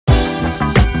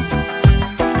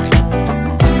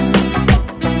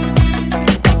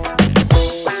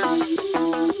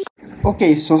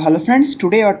Okay, so hello friends,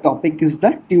 today our topic is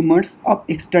the tumors of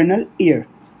external ear.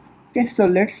 Okay, so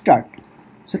let's start.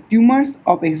 So tumors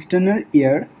of external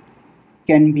ear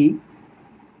can be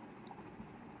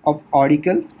of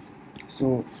auricle.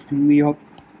 So we have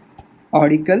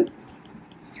auricle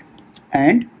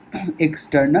and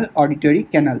external auditory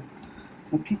canal.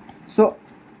 Okay, so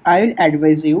I'll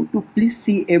advise you to please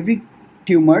see every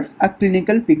tumors a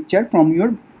clinical picture from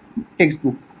your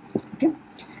textbook. Okay,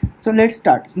 so let's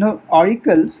start. Now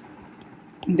auricles,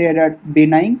 there are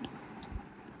benign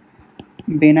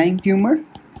tumor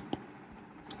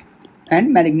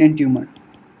and malignant tumor,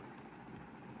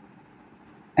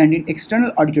 and in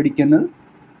external auditory canal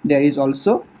there is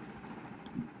also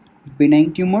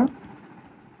benign tumor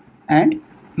and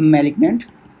malignant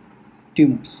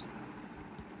tumors.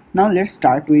 Now let's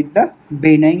start with the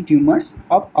benign tumors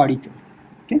of auricle.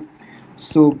 Okay,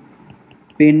 so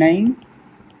benign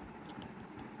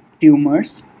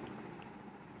tumors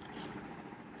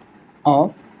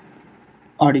of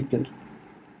auricle.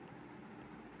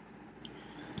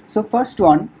 So first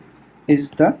one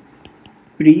is the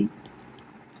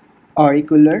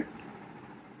pre-auricular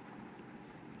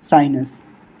sinus.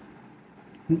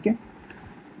 Okay,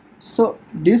 so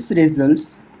this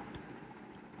results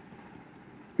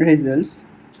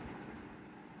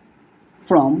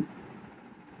from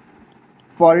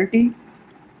faulty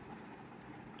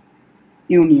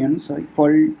union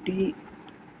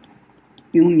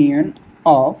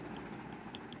of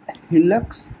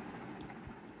hillocks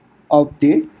of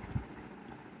the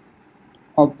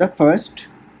first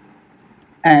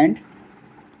and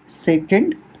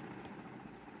second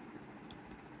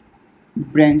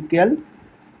branchial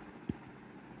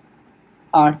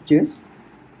arches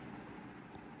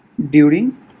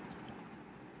during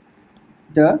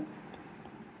the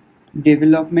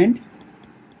development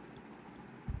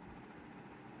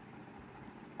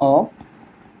of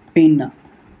pinna.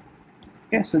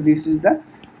 Okay, so this is the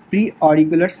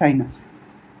pre-auricular sinus.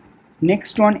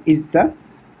 Next one is the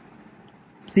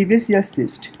sebaceous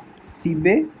cyst.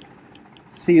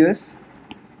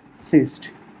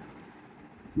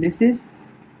 This is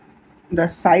the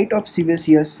site of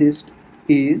sebaceous cyst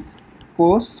is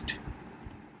post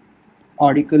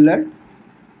auricular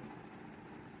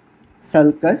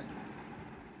sulcus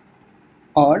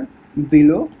or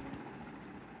below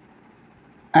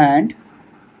and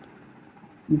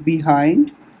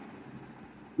behind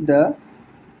the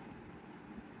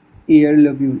ear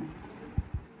lobule.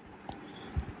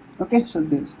 Okay, so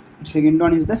this second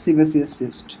one is the sebaceous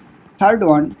cyst. Third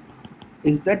one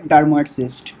is the dermoid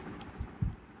cyst.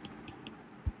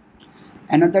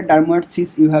 Another dermoid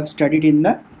cyst you have studied in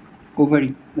the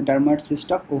ovary, the dermoid cyst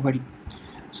of ovary.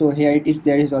 So here it is,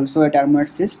 there is also a dermoid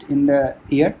cyst in the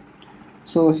ear.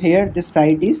 So here the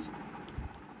site is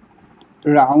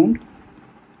round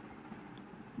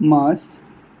mass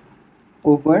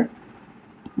over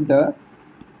the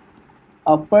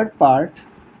upper part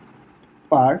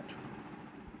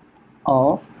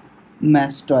of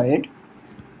mastoid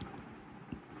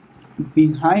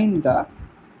behind the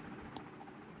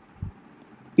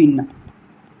pinna.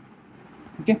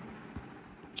 Okay,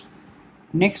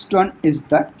 next one is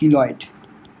the keloid.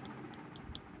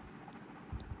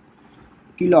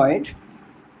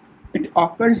 It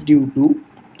occurs due to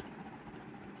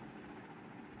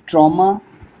trauma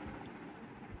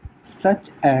such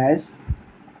as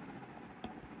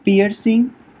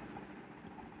piercing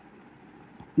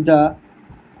the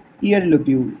ear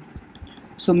lobule.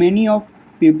 So many of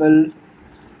people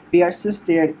pierces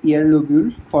their ear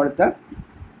lobule for the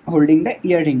holding the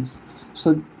earrings.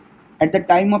 So at the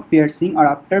time of piercing or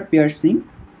after piercing,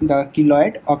 the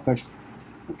keloid occurs.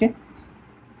 Okay,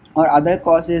 or other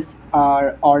causes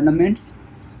are ornaments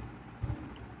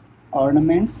or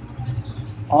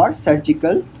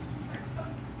surgical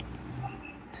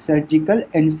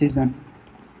incision.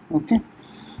 Okay,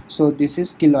 so this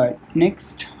is keloid.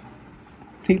 Next,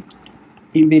 fifth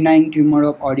benign tumor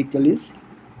of auricle is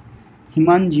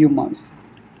hemangiomas.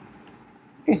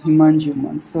 Okay,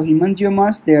 hemangiomas. So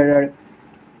hemangiomas, there are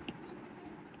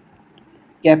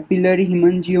capillary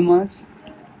hemangioma.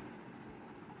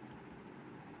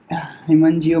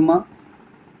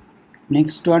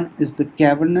 Next one is the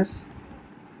cavernous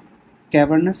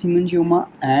hemangioma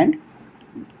and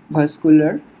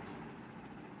vascular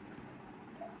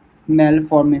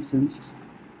malformations.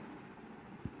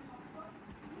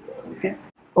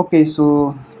 Okay,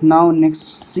 so now next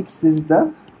six is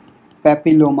the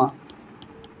papilloma.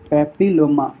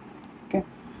 Okay,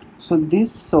 so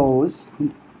this shows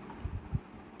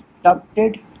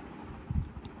tufted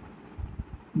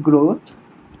growth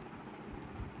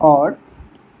or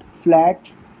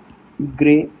flat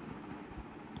gray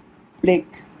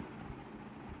plaque,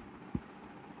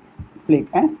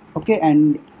 okay,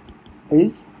 and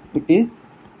it is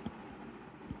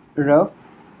rough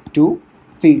to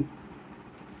feel.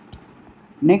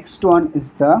 Next one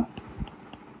is the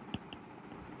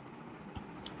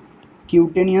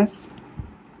cutaneous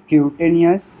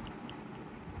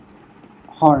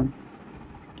horn.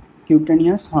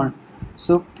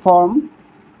 So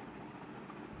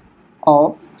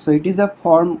it is a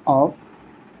form of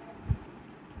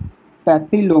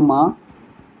papilloma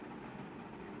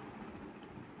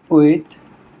with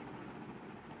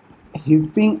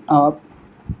heaping up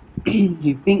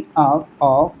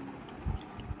of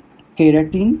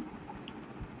keratin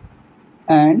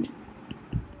and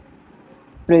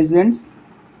presents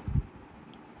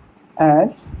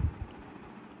as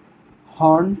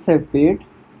horn-shaped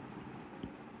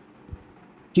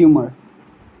tumor.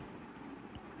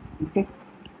 Okay.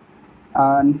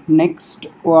 Next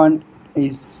one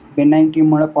is benign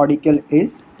tumor of auricle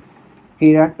is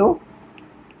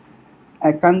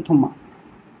keratoacanthoma.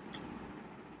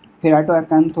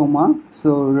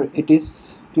 So it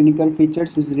is clinical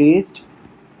features is raised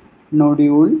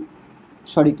nodule.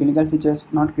 Sorry, clinical features,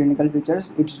 not clinical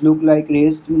features. It's look like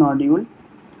raised nodule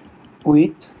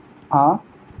with a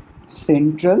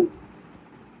central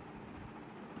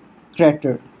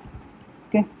crater.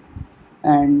 Okay,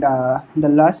 and the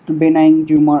last benign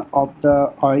tumor of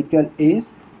the auricle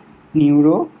is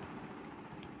neurofibroma.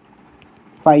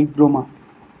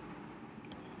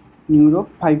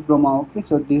 Okay,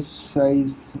 so this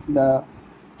is the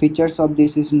features of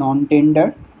this is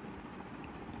non-tender,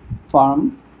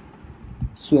 firm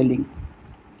swelling.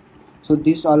 So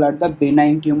these all are the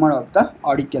benign tumor of the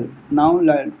auricle. Now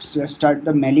let's start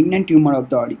the malignant tumor of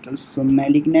the auricle. So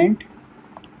malignant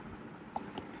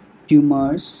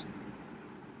tumors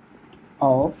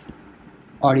of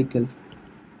auricle.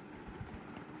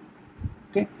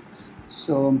 Okay,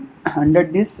 so under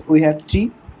this we have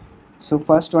three. So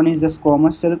first one is the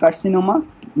squamous cell carcinoma,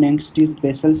 next is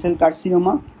basal cell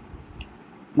carcinoma,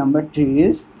 number 3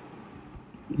 is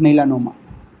melanoma.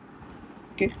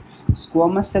 Okay,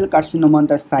 squamous cell carcinoma,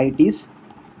 the site is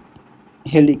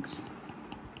helix.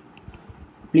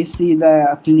 Please see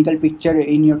the clinical picture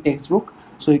in your textbook,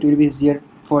 so it will be easier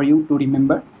for you to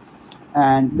remember.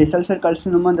 And basal cell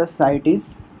carcinoma, the site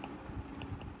is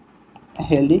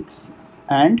helix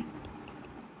and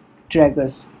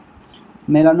tragus.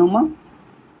 Melanoma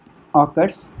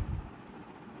occurs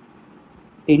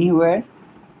anywhere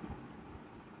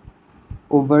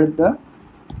over the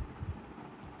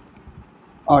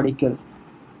auricle.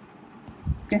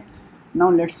 Okay,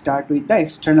 now let's start with the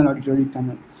external auditory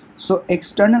canal. So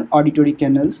external auditory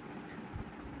canal,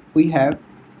 we have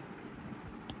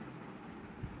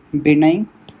benign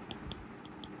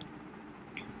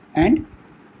and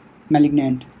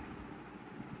malignant.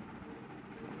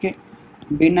 Okay,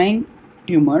 benign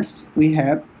tumors, we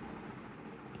have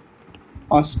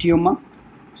osteoma.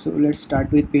 So let's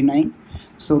start with benign.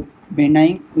 So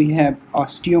benign, we have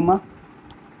osteoma.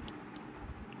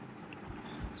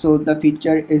 So the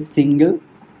feature is single,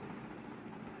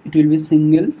 it will be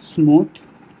single, smooth,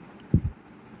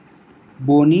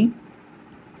 bony,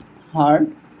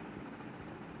 hard,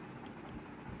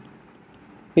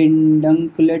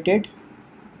 pedunculated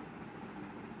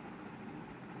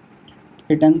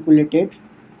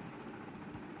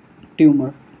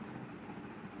tumor.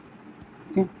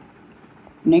 Okay,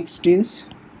 next is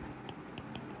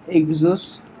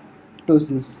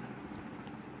exostosis.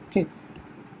 Okay,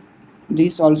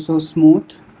 this also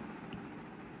smooth,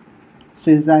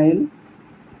 sessile,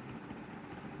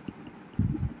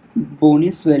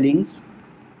 bony swellings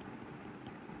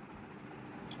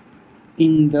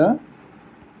in the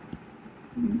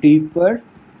deeper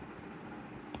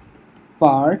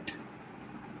part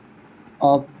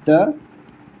of the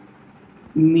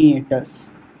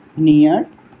meatus near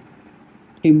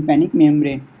tympanic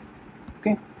membrane.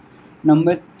 Okay,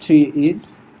 number 3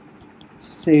 is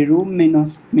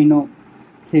ceruminoma.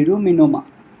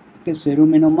 Okay,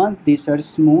 ceruminoma, these are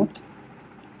smooth,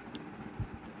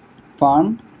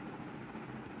 firm,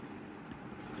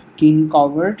 skin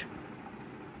covered,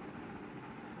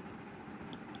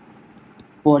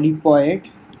 polypoid,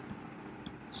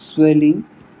 swelling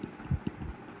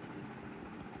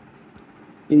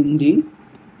in the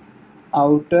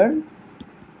outer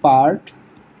part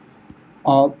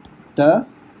of the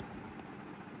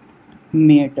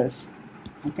meatus.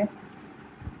 Okay,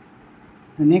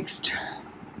 next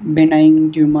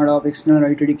benign tumor of external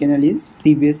auditory canal is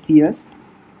sebaceous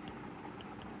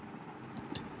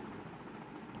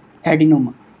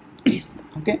adenoma.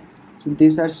 Okay, so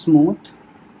these are smooth,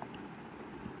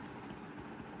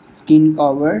 skin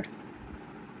covered,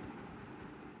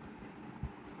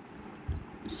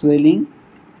 swelling,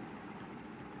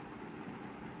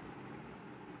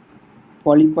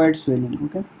 polypoid swelling,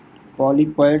 okay,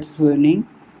 polypoid swelling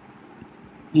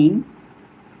in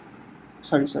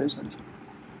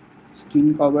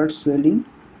skin covered swelling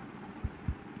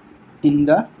in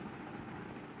the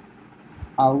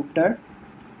outer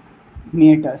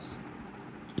meatus.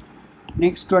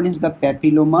 Next one is the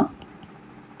papilloma.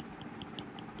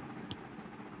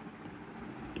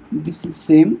 This is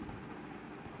same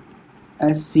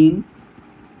as seen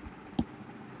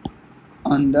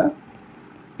on the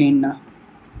pinna.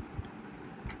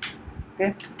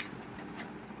 Okay,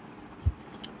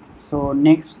 so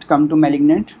next come to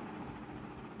malignant.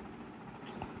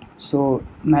 So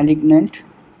malignant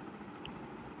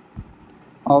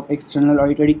of external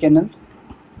auditory canal.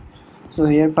 So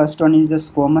here first one is the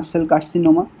squamous cell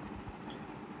carcinoma.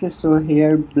 Okay, so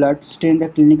here blood stain, the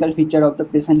clinical feature of the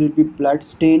patient will be blood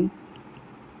stain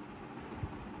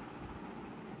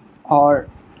or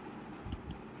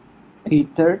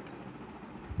either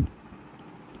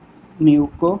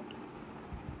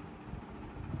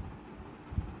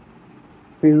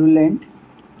mucopurulent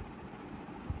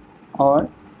or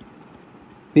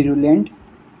purulent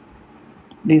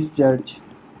discharge.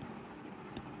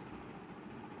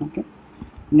 Okay,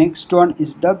 next one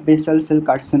is the basal cell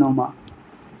carcinoma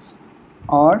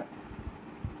or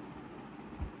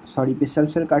basal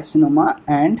cell carcinoma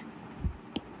and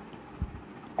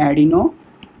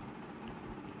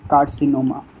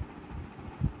adenocarcinoma.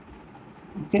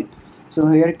 Okay, so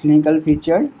here clinical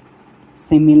feature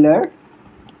similar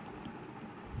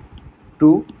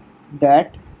to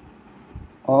that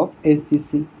of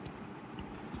SCC.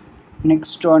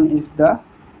 Next one is the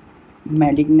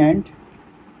malignant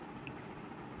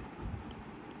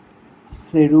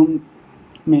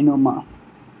ceruminoma.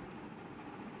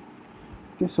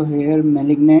 Okay, so here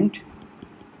malignant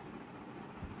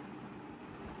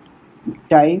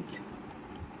type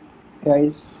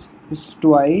is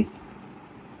twice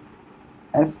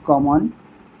as common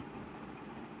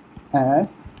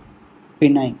as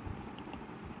benign.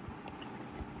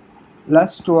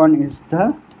 Last one is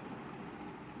the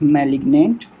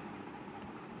malignant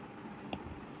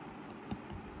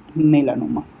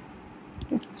melanoma.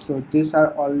 Okay, so these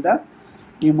are all the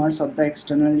tumors of the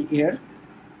external ear,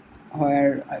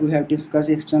 where we have discussed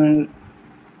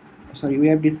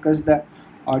the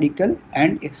auricle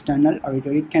and external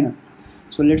auditory canal.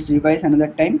 So let's revise another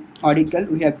time. Auricle,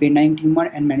 we have benign tumor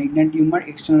and malignant tumor.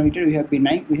 External auditory, we have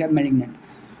benign, we have malignant.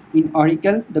 In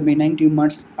auricle, the benign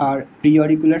tumors are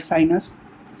preauricular sinus,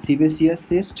 sebaceous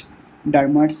cyst,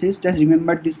 dermoid cyst. Just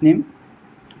remember this name: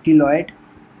 keloid,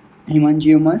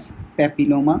 hemangiomas,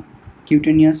 papilloma,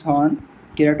 cutaneous horn,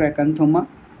 keratoacanthoma,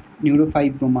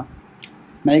 neurofibroma.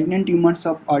 Malignant tumors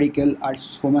of auricle are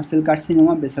squamous cell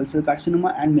carcinoma, basal cell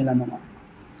carcinoma, and melanoma.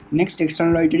 Next,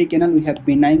 external auditory canal, we have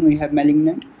benign, we have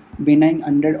malignant. Benign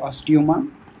under osteoma,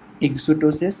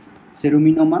 exotosis,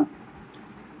 ceruminoma,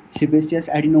 sebaceous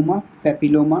adenoma,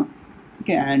 papilloma.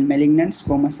 Okay, and malignant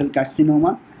squamous cell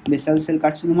carcinoma, basal cell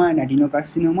carcinoma, and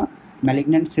adenocarcinoma,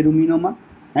 malignant ceruminoma,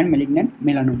 and malignant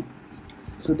melanoma.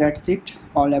 So that's it,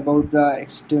 all about the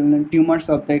external tumors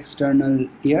of the external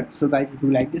ear. So guys, if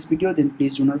you like this video, then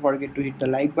please do not forget to hit the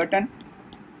like button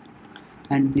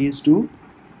and please do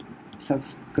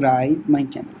subscribe my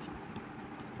channel.